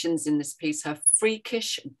also mentions in this piece her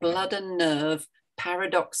freakish blood and nerve,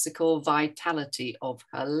 paradoxical vitality of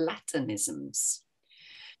her Latinisms.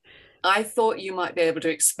 I thought you might be able to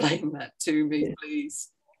explain that to me, please.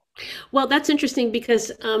 Well, that's interesting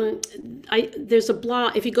because there's a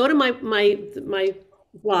blog. If you go to my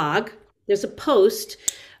blog, there's a post.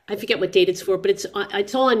 I forget what date it's for, but it's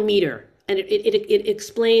all on meter, and it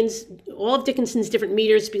explains all of Dickinson's different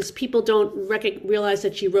meters because people don't realize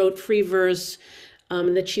that she wrote free verse,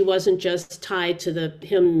 that she wasn't just tied to the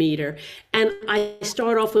hymn meter. And I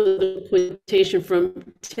start off with a quotation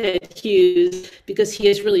from Ted Hughes because he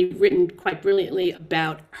has really written quite brilliantly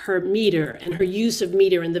about her meter and her use of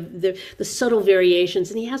meter and the subtle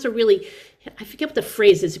variations. And he has a really, I forget what the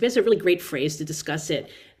phrase is, he has a really great phrase to discuss it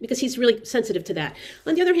because he's really sensitive to that.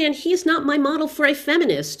 On the other hand, he's not my model for a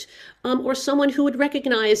feminist or someone who would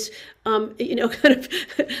recognize, kind of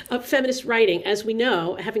a feminist writing. As we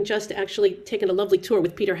know, having just actually taken a lovely tour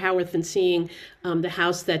with Peter Howarth and seeing the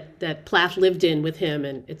house that Plath lived in with him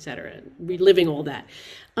and et cetera, and reliving all that.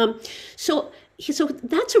 So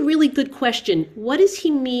that's a really good question. What does he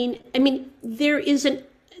mean? I mean,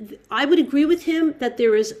 I would agree with him that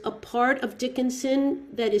there is a part of Dickinson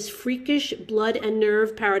that is freakish, blood and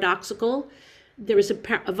nerve, paradoxical, there is a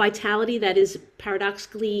vitality that is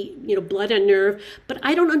paradoxically, blood and nerve, but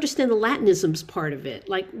I don't understand the Latinisms part of it.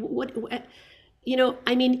 Like what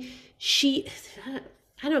I mean, I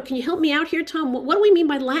don't know, can you help me out here, Tom? What do we mean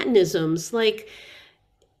by Latinisms? Like,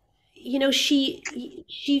 what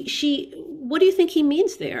do you think he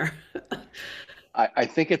means there? I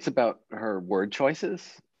think it's about her word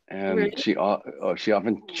choices, and Right. she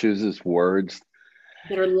often chooses words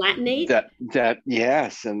That are Latinate? that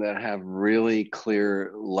yes, and that have really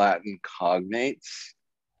clear Latin cognates,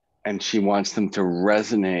 and she wants them to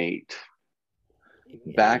resonate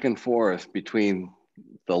back and forth between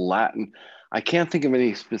the Latin. I can't think of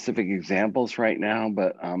any specific examples right now,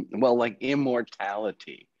 but like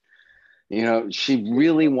immortality. She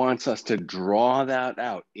really wants us to draw that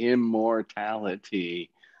out, immortality,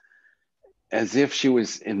 as if she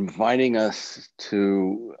was inviting us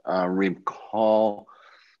to recall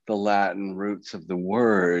the Latin roots of the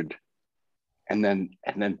word and then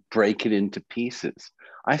break it into pieces.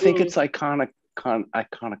 I think it's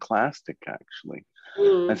iconoclastic, actually.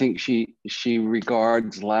 I think she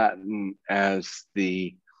regards Latin as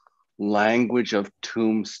the language of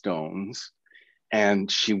tombstones,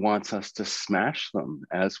 and she wants us to smash them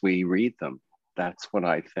as we read them. That's what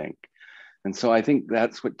I think. And so I think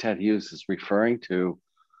that's what Ted Hughes is referring to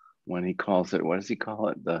when he calls it, what does he call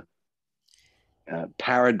it? The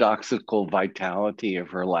paradoxical vitality of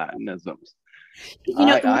her Latinisms.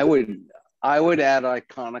 I would add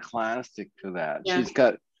iconoclastic to that. Yeah.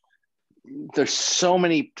 There's so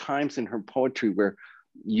many times in her poetry where,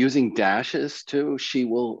 using dashes too, she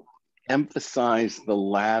will emphasize the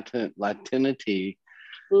Latinity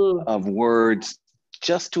of words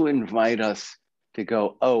just to invite us to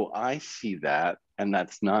go, oh, I see that, and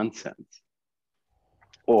that's nonsense.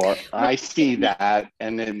 Or I see that,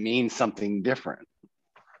 and it means something different.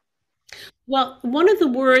 Well, one of the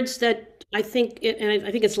words that I think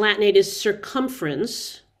it's Latinate, is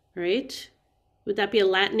circumference, right? Would that be a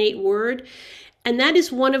Latinate word? And that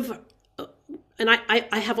is one of, and I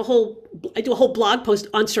do a whole blog post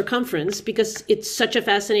on circumference because it's such a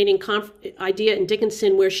fascinating idea in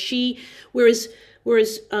Dickinson, whereas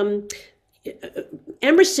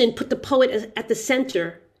Emerson put the poet at the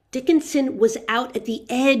center, Dickinson was out at the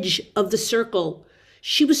edge of the circle.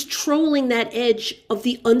 She was trolling that edge of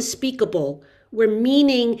the unspeakable, where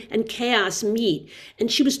meaning and chaos meet. And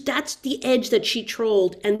that's the edge that she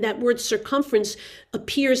trolled. And that word circumference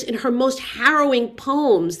appears in her most harrowing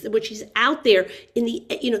poems, which she's out there in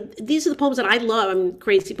these are the poems that I love.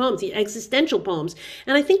 Crazy poems, the existential poems.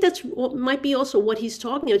 And I think that's what might be also what he's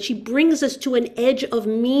talking about. She brings us to an edge of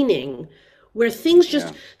meaning, where things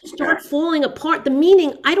just start falling apart. The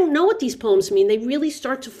meaning, I don't know what these poems mean. They really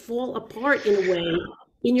start to fall apart in a way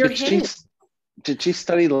in your head. Did she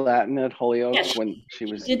study Latin at Holyoke when she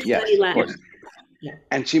was? She did study Latin. Of course. Yeah.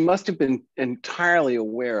 And she must have been entirely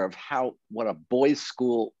aware of what a boys'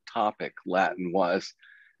 school topic Latin was,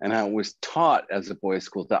 and how it was taught as a boys'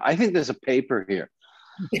 school topic. I think there's a paper here.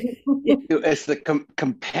 It's the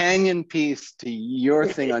companion piece to your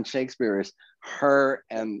thing on Shakespeare is her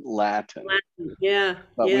and Latin. Yeah.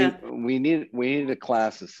 But we need a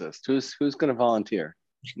classicist. Who's going to volunteer?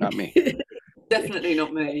 Not me. Definitely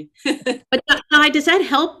not me. But does that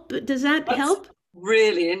help? That's help?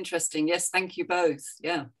 Really interesting. Yes, thank you both.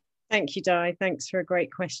 Yeah. Thank you, Di. Thanks for a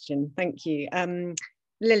great question. Thank you.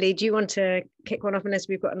 Lily, do you want to kick one off unless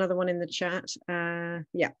we've got another one in the chat?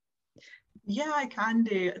 Yeah, I can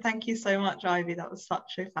do. Thank you so much, Ivy. That was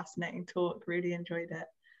such a fascinating talk. Really enjoyed it.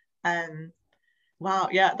 Wow,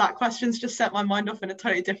 yeah, that question's just set my mind off in a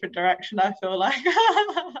totally different direction, I feel like.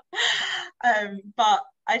 But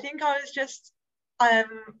I think I was just, I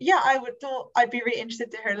thought I'd be really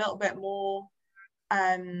interested to hear a little bit more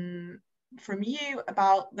from you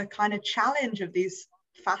about the kind of challenge of these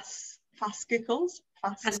fascicles.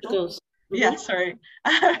 Mm-hmm. Yeah, sorry.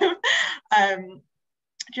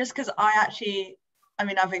 Just because I've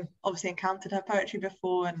obviously encountered her poetry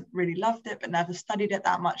before and really loved it, but never studied it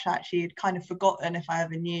that much. Actually, had kind of forgotten if I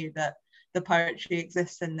ever knew that the poetry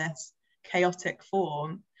exists in this chaotic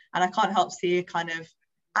form. And I can't help see a kind of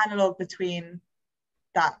analog between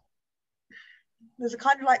that. There's a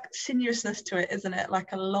kind of like sinuousness to it, isn't it?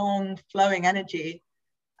 Like a long flowing energy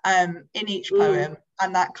in each poem.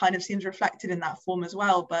 And that kind of seems reflected in that form as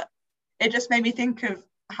well. But it just made me think of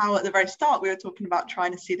how at the very start we were talking about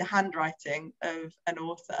trying to see the handwriting of an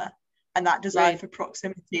author and that desire for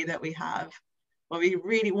proximity that we have, where we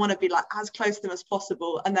really want to be like as close to them as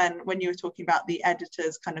possible. And then when you were talking about the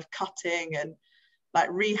editors kind of cutting and like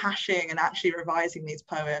rehashing and actually revising these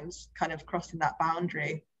poems, kind of crossing that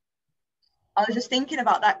boundary, I was just thinking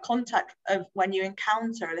about that contact of when you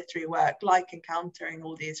encounter a literary work, like encountering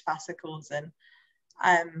all these fascicles, and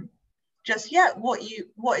just what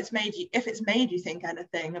it's made you, if it's made you think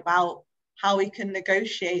anything about how we can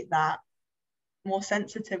negotiate that more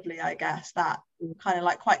sensitively, I guess, that kind of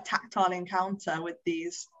like quite tactile encounter with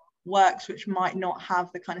these works which might not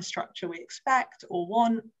have the kind of structure we expect or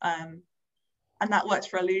want, and that works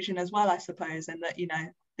for illusion as well, I suppose, and that, you know,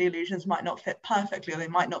 the illusions might not fit perfectly, or they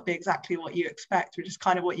might not be exactly what you expect, which is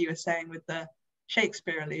kind of what you were saying with the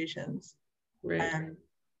Shakespeare illusions. Right.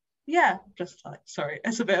 Yeah, just like, sorry,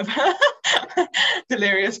 it's a bit of a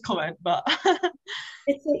delirious comment, but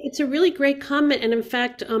It's a really great comment, and in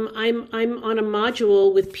fact, I'm on a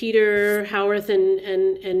module with Peter Howarth and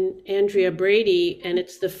Andrea Brady, and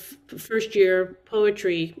it's the first year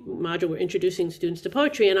poetry module. We're introducing students to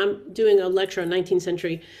poetry, and I'm doing a lecture on 19th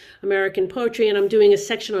century American poetry, and I'm doing a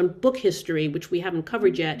section on book history, which we haven't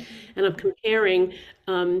covered yet, and I'm comparing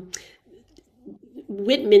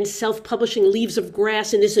Whitman's self-publishing Leaves of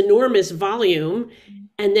Grass in this enormous volume,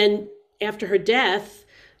 and then after her death,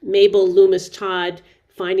 Mabel Loomis Todd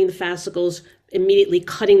finding the fascicles, immediately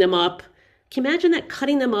cutting them up. Can you imagine that?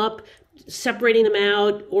 Cutting them up, separating them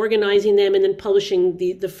out, organizing them, and then publishing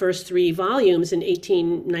the first 3 volumes in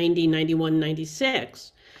 1890, 91,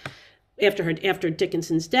 96, after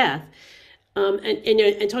Dickinson's death.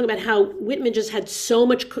 And talking about how Whitman just had so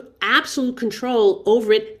much absolute control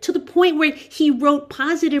over it, to the point where he wrote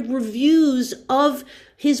positive reviews of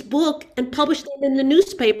his book and published them in the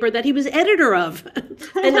newspaper that he was editor of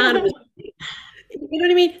anonymously. You know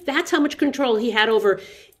what I mean? That's how much control he had over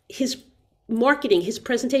his marketing, his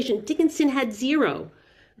presentation. Dickinson had 0,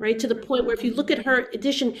 right? To the point where if you look at her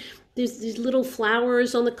edition, there's these little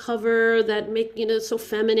flowers on the cover that make, you know, so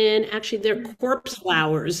feminine. Actually, they're corpse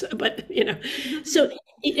flowers, but, you know, so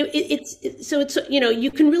it's you know,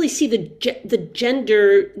 you can really see the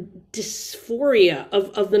gender dysphoria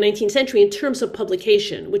of the 19th century in terms of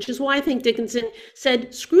publication, which is why I think Dickinson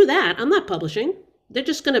said, screw that, I'm not publishing. They're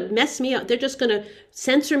just going to mess me up. They're just going to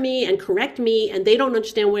censor me and correct me, and they don't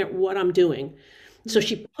understand what I'm doing. So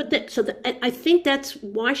she put that, so I think that's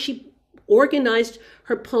why she organized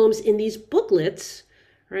her poems in these booklets,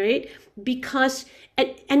 right? Because,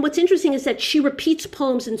 and what's interesting is that she repeats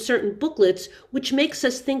poems in certain booklets, which makes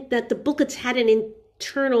us think that the booklets had an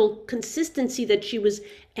internal consistency that she was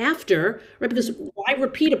after, right? Because why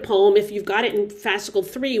repeat a poem if you've got it in fascicle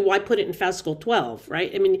 3, why put it in fascicle 12,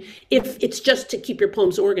 right? I mean, if it's just to keep your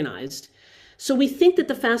poems organized. So we think that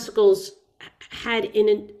the fascicles had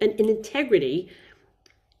an integrity,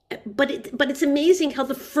 but it's amazing how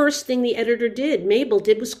the first thing the editor did, Mabel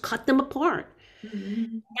did, was cut them apart.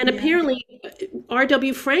 Mm-hmm. And apparently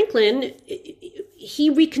R.W. Franklin, he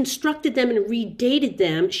reconstructed them and redated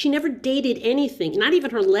them. She never dated anything, not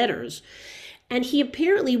even her letters. And he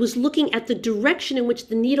apparently was looking at the direction in which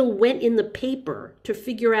the needle went in the paper to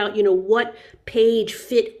figure out, you know, what page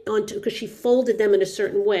fit onto, because she folded them in a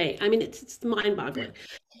certain way. I mean, it's mind-boggling.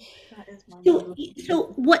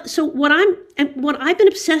 So what I've been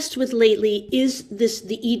obsessed with lately is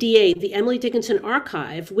the EDA, the Emily Dickinson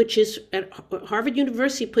Archive, which is at Harvard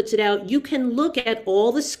University puts it out. You can look at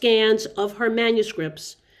all the scans of her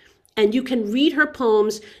manuscripts, and you can read her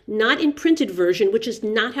poems, not in printed version, which is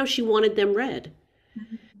not how she wanted them read.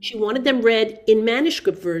 Mm-hmm. She wanted them read in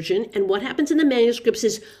manuscript version, and what happens in the manuscripts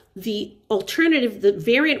is the alternative, the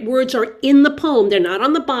variant words are in the poem. They're not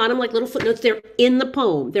on the bottom like little footnotes. They're in the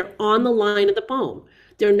poem. They're on the line of the poem.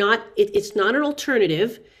 They're not, it's not an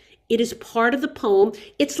alternative. It is part of the poem.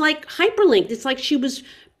 It's like hyperlinked. It's like she was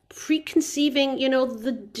preconceiving, you know,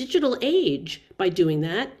 the digital age by doing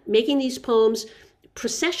that, making these poems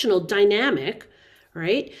processional, dynamic,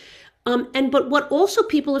 right? But what also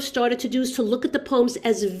people have started to do is to look at the poems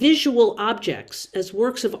as visual objects, as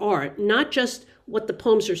works of art, not just what the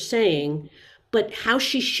poems are saying, but how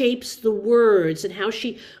she shapes the words and how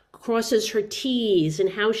she crosses her T's and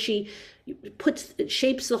how she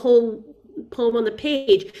shapes the whole poem on the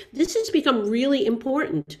page. This has become really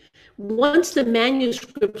important. Once the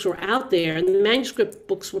manuscripts were out there, and the manuscript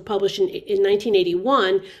books were published in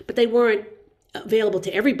 1981, but they weren't available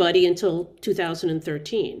to everybody until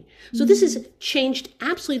 2013. So this has changed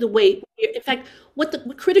absolutely the way, in fact, what the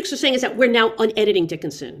critics are saying is that we're now unediting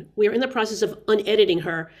Dickinson. We're in the process of unediting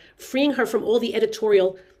her, freeing her from all the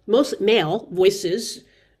editorial, most male voices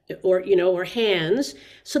or, you know, or hands,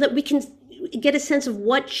 so that we can get a sense of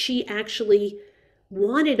what she actually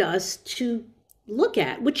wanted us to look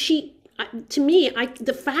at, which she, to me,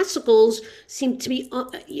 the fascicles seem to be,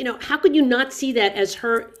 you know, how could you not see that as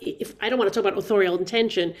her, if I don't want to talk about authorial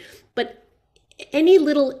intention, but any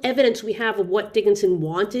little evidence we have of what Dickinson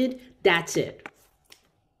wanted, That's it.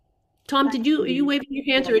 Tom, are you waving your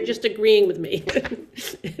hands or just agreeing with me?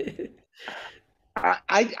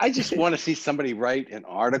 I just want to see somebody write an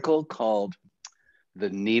article called "The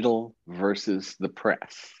Needle versus the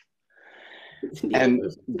Press." And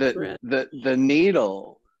the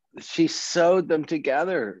needle, she sewed them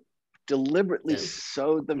together, deliberately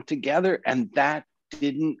sewed them together, and that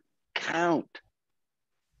didn't count.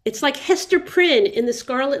 It's like Hester Prynne in The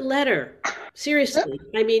Scarlet Letter. Seriously,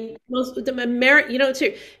 I mean, most of them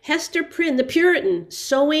Hester Prynne, the Puritan,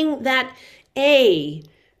 sewing that A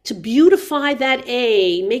to beautify that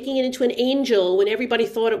A, making it into an angel when everybody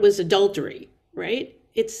thought it was adultery, right?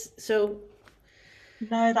 It's so.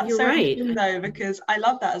 No, that's You're so right. interesting though, because I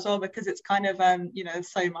love that as well, because it's kind of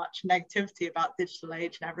so much negativity about digital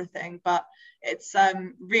age and everything, but it's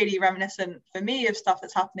really reminiscent for me of stuff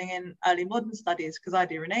that's happening in early modern studies, because I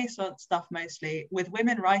do Renaissance stuff mostly with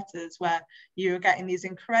women writers, where you're getting these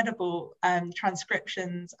incredible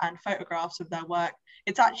transcriptions and photographs of their work.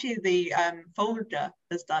 It's actually the Folger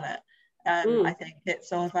has done it. I think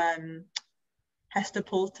it's of Hester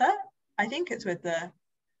Poulter. I think it's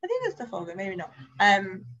the Folger, maybe not.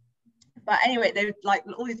 But anyway, they like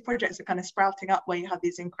all these projects are kind of sprouting up where you have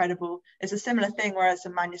these incredible. It's a similar thing where it's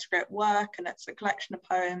a manuscript work and it's a collection of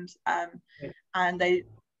poems, and they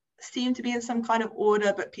seem to be in some kind of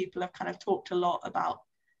order, but people have kind of talked a lot about.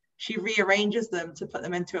 She rearranges them to put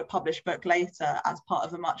them into a published book later as part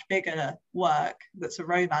of a much bigger work that's a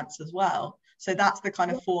romance as well. So that's the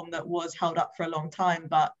kind of form that was held up for a long time,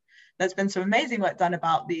 but there's been some amazing work done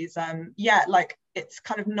about these, like it's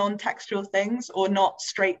kind of non-textual things or not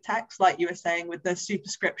straight text, like you were saying with the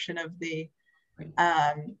superscription of the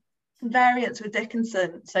variants with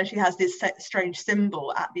Dickinson. So she has this strange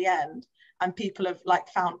symbol at the end, and people have like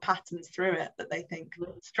found patterns through it that they think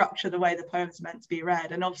structure the way the poem's meant to be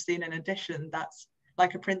read. And obviously in an edition that's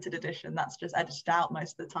like a printed edition, that's just edited out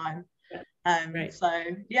most of the time. So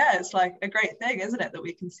yeah, it's like a great thing, isn't it, that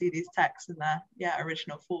we can see these texts in their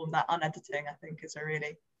original form. That unediting, I think, is a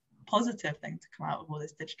really positive thing to come out of all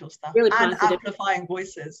this digital stuff, really and amplifying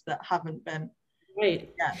voices that haven't been.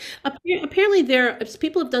 Apparently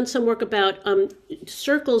people have done some work about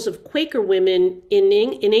circles of Quaker women in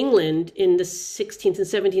England in the 16th and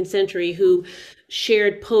 17th century who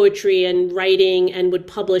shared poetry and writing and would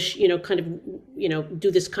publish,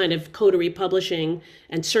 do this kind of coterie publishing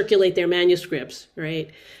and circulate their manuscripts,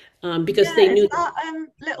 right? Because they knew that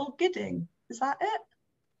Little Gidding, is that it?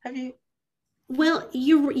 Have you? Well,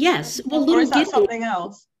 yes. Well, or is that something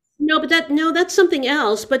else? No, but that's something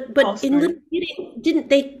else. But in Little Gidding, didn't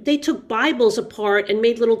they took Bibles apart and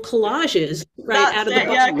made little collages out of the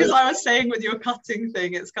Bible? Yeah, because I was saying with your cutting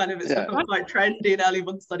thing, it's become quite trendy in early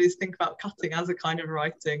modern studies. Think about cutting as a kind of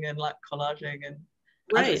writing and like collaging, and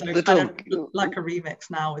it's kind of like a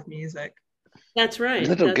remix now with music. That's right.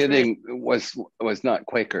 Little Gidding was not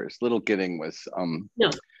Quakers. Little Gidding was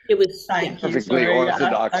no, it was perfectly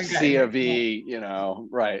orthodox C of E.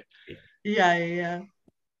 Right. Yeah.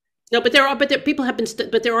 No, but there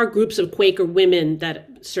are groups of Quaker women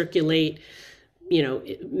that circulate,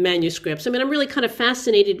 manuscripts. I mean, I'm really kind of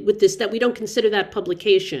fascinated with this, that we don't consider that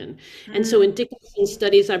publication. And so in Dickinson's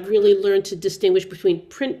studies, I've really learned to distinguish between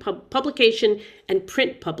print publication and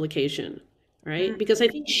print publication, right? Because I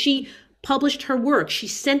think she published her work. She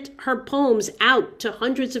sent her poems out to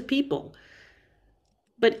hundreds of people,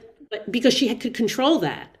 but because she could control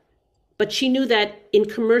that. But she knew that in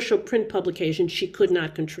commercial print publication, she could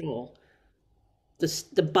not control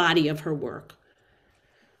the body of her work.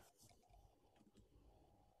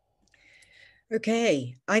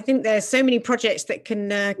 Okay, I think there's so many projects that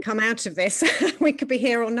can come out of this. We could be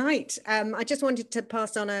here all night. I just wanted to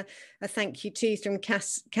pass on a thank you too from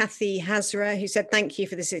Kathy Hazra, who said thank you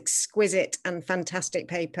for this exquisite and fantastic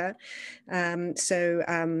paper. I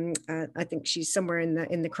think she's somewhere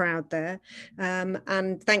in the crowd there.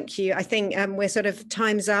 And thank you. I think we're sort of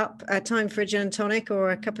time's up. Time for a gin and tonic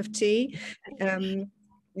or a cup of tea.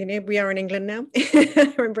 We are in England now.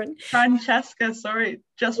 We're in Britain. Francesca, sorry,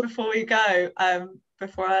 just before we go,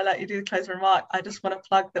 before I let you do the closing remark, I just want to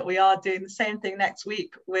plug that we are doing the same thing next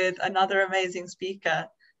week with another amazing speaker.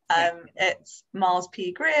 It's Miles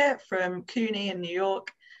P. Greer from CUNY in New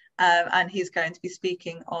York, and he's going to be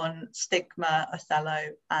speaking on stigma,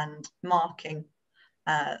 Othello, and marking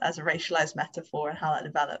as a racialized metaphor and how that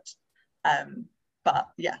develops. But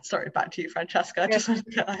yeah, sorry, back to you, Francesca. I just wanted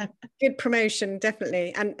to go ahead. Good promotion,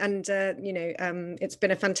 definitely. And you know, it's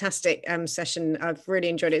been a fantastic session. I've really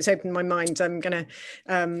enjoyed it. It's opened my mind. I'm going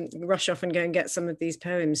to rush off and go and get some of these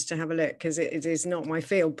poems to have a look, because it is not my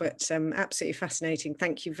field, but absolutely fascinating.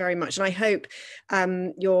 Thank you very much. And I hope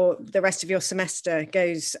the rest of your semester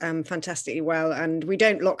goes fantastically well, and we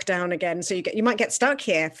don't lock down again. So you might get stuck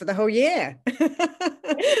here for the whole year.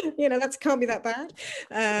 You know, that can't be that bad.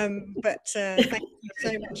 But thank you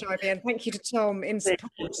so much, Ivy, and thank you to Tom in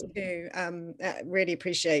support too. Really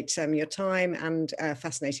appreciate your time and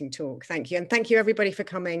fascinating talk. Thank you, and thank you everybody for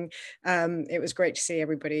coming. It was great to see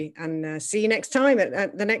everybody, and see you next time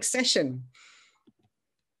at the next session.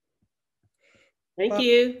 Thank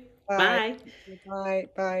you. Bye. Bye. Bye.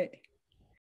 Bye.